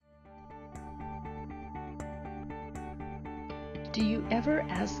Do you ever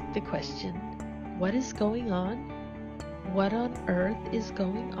ask the question, what is going on? What on earth is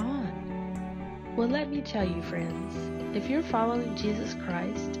going on? Well, let me tell you, friends, if you're following Jesus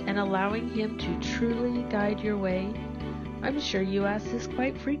Christ and allowing Him to truly guide your way, I'm sure you ask this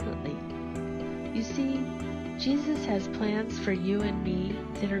quite frequently. You see, Jesus has plans for you and me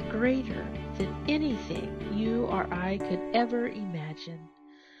that are greater than anything you or I could ever imagine.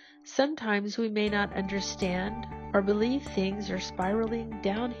 Sometimes we may not understand or believe things are spiraling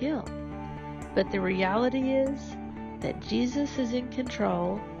downhill, but the reality is that Jesus is in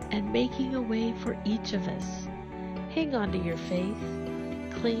control and making a way for each of us. Hang on to your faith,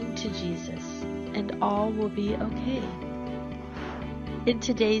 cling to Jesus, and all will be okay. In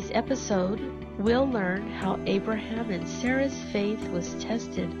today's episode, we'll learn how Abraham and Sarah's faith was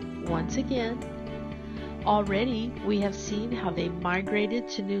tested once again. Already, we have seen how they migrated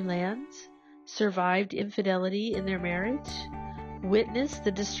to new lands, survived infidelity in their marriage, witnessed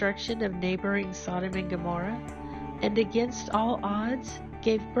the destruction of neighboring Sodom and Gomorrah, and against all odds,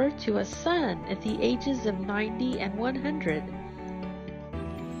 gave birth to a son at the ages of 90 and 100.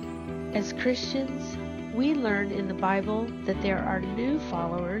 As Christians, we learn in the Bible that there are new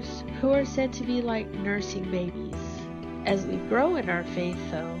followers who are said to be like nursing babies. As we grow in our faith,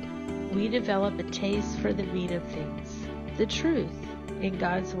 though, we develop a taste for the meat of things, the truth in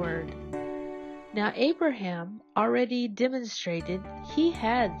God's Word. Now, Abraham already demonstrated he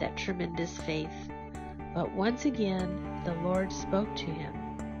had that tremendous faith, but once again, the Lord spoke to him.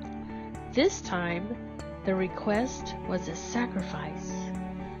 This time, the request was a sacrifice.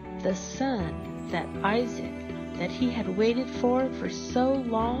 The son, that Isaac, that he had waited for so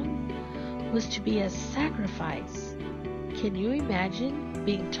long, was to be a sacrifice. Can you imagine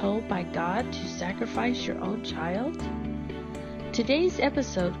being told by God to sacrifice your own child? Today's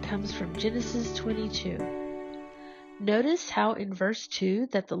episode comes from Genesis 22. Notice how in verse 2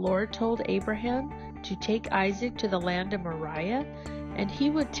 that the Lord told Abraham to take Isaac to the land of Moriah, and he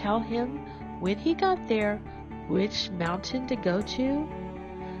would tell him when he got there which mountain to go to.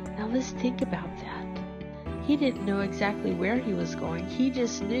 Now let's think about that. He didn't know exactly where he was going. He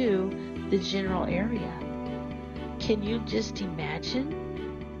just knew the general area. Can you just imagine?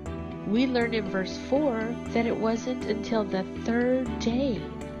 We learn in verse 4 that it wasn't until the third day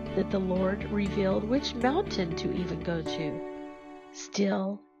that the Lord revealed which mountain to even go to.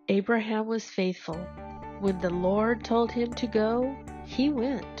 Still, Abraham was faithful. When the Lord told him to go, he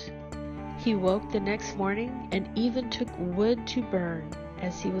went. He woke the next morning and even took wood to burn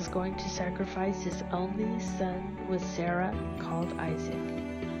as he was going to sacrifice his only son with Sarah, called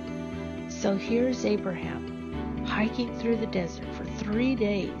Isaac. So here's Abraham, hiking through the desert for 3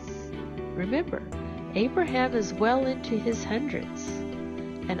 days. Remember, Abraham is well into his hundreds,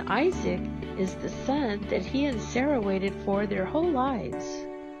 and Isaac is the son that he and Sarah waited for their whole lives.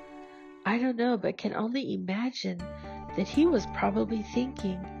 I don't know, but can only imagine that he was probably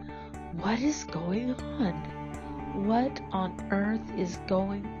thinking, what is going on? What on earth is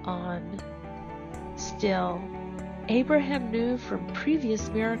going on? Still, Abraham knew from previous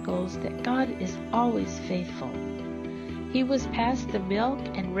miracles that God is always faithful. He was past the milk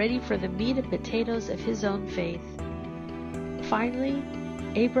and ready for the meat and potatoes of his own faith. Finally,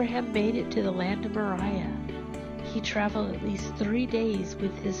 Abraham made it to the land of Moriah. He traveled at least 3 days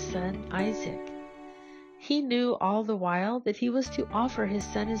with his son Isaac. He knew all the while that he was to offer his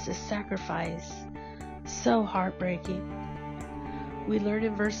son as a sacrifice. So heartbreaking. We learn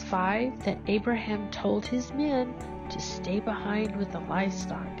in verse 5 that Abraham told his men to stay behind with the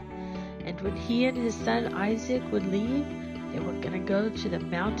livestock. And when he and his son Isaac would leave, they were going to go to the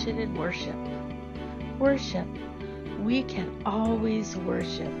mountain and worship. Worship. We can always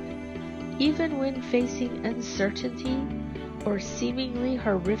worship. Even when facing uncertainty or seemingly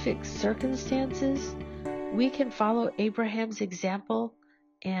horrific circumstances, we can follow Abraham's example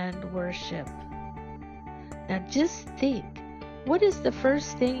and worship. Now just think, what is the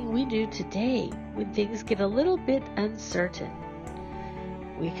first thing we do today when things get a little bit uncertain?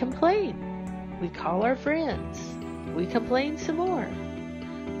 We complain. We call our friends. We complain some more.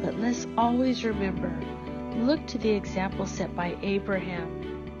 But let's always remember, look to the example set by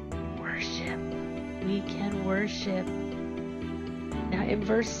Abraham. Worship. We can worship. Now in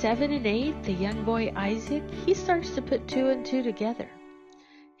verse 7 and 8, the young boy Isaac, he starts to put 2 and 2 together.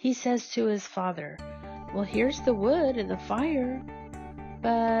 He says to his father, well, here's the wood and the fire,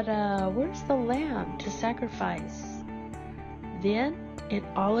 but where's the lamb to sacrifice? Then, in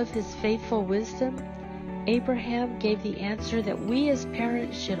all of his faithful wisdom, Abraham gave the answer that we as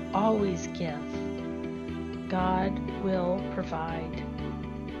parents should always give. God will provide.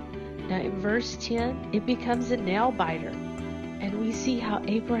 Now in verse 10, it becomes a nail biter. And we see how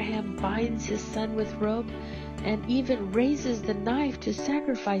Abraham binds his son with rope and even raises the knife to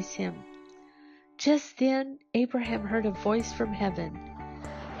sacrifice him. Just then, Abraham heard a voice from heaven.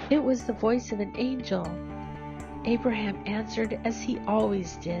 It was the voice of an angel. Abraham answered as he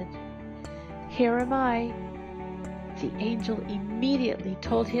always did, "Here am I." The angel immediately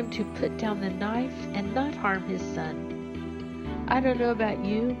told him to put down the knife and not harm his son. I don't know about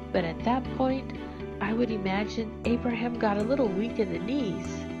you, but at that point, I would imagine Abraham got a little weak in the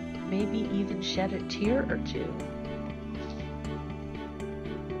knees, maybe even shed a tear or two.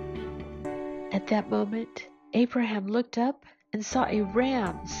 At that moment, Abraham looked up and saw a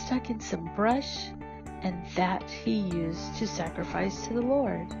ram stuck in some brush, and that he used to sacrifice to the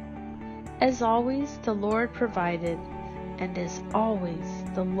Lord. As always, the Lord provided, and as always,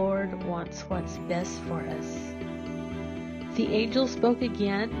 the Lord wants what's best for us. The angel spoke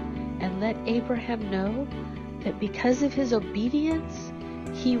again and let Abraham know that because of his obedience,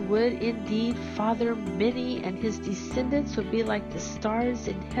 he would indeed father many, and his descendants would be like the stars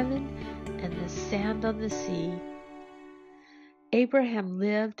in heaven and the sand on the sea. Abraham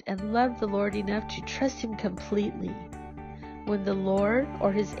lived and loved the Lord enough to trust him completely. When the Lord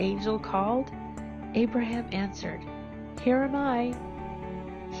or his angel called, Abraham answered, "Here am I."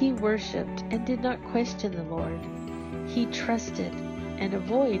 He worshipped and did not question the Lord. He trusted and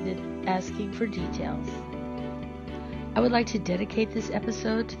avoided asking for details. I would like to dedicate this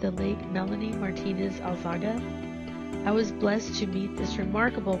episode to the late Melanie Martinez Alzaga. I was blessed to meet this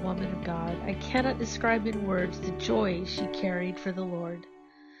remarkable woman of God. I cannot describe in words the joy she carried for the Lord.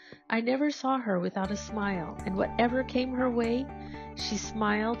 I never saw her without a smile, and whatever came her way, she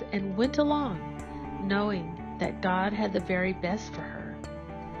smiled and went along, knowing that God had the very best for her.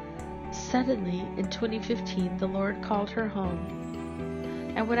 Suddenly, in 2015, the Lord called her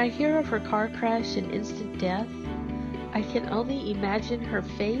home. And when I hear of her car crash and instant death, I can only imagine her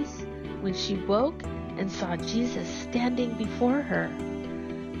face when she woke and saw Jesus standing before her.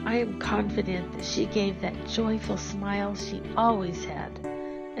 I am confident that she gave that joyful smile she always had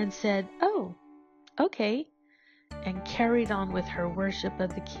and said, "Oh, okay," and carried on with her worship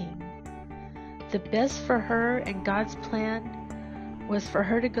of the King. The best for her and God's plan was for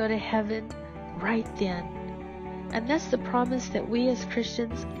her to go to heaven right then. And that's the promise that we as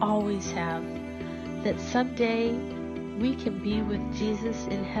Christians always have, that someday we can be with Jesus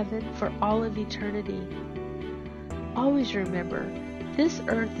in heaven for all of eternity. Always remember, this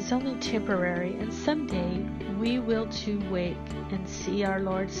earth is only temporary, and someday we will too wake and see our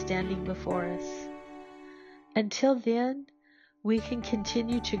Lord standing before us. Until then, we can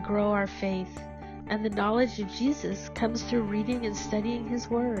continue to grow our faith, and the knowledge of Jesus comes through reading and studying His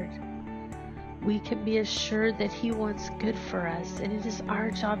Word. We can be assured that He wants good for us, and it is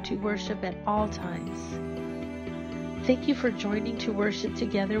our job to worship at all times. Thank you for joining to worship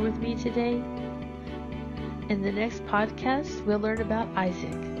together with me today. In the next podcast, we'll learn about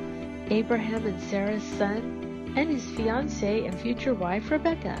Isaac, Abraham and Sarah's son, and his fiancée and future wife,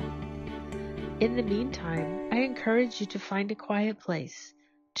 Rebecca. In the meantime, I encourage you to find a quiet place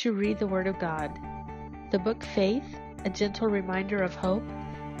to read the Word of God. The book Faith, A Gentle Reminder of Hope,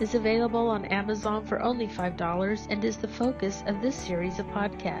 is available on Amazon for only $5 and is the focus of this series of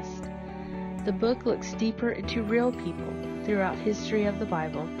podcasts. The book looks deeper into real people throughout history of the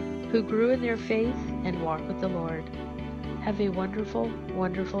Bible who grew in their faith and walked with the Lord. Have a wonderful,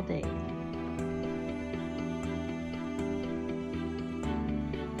 wonderful day.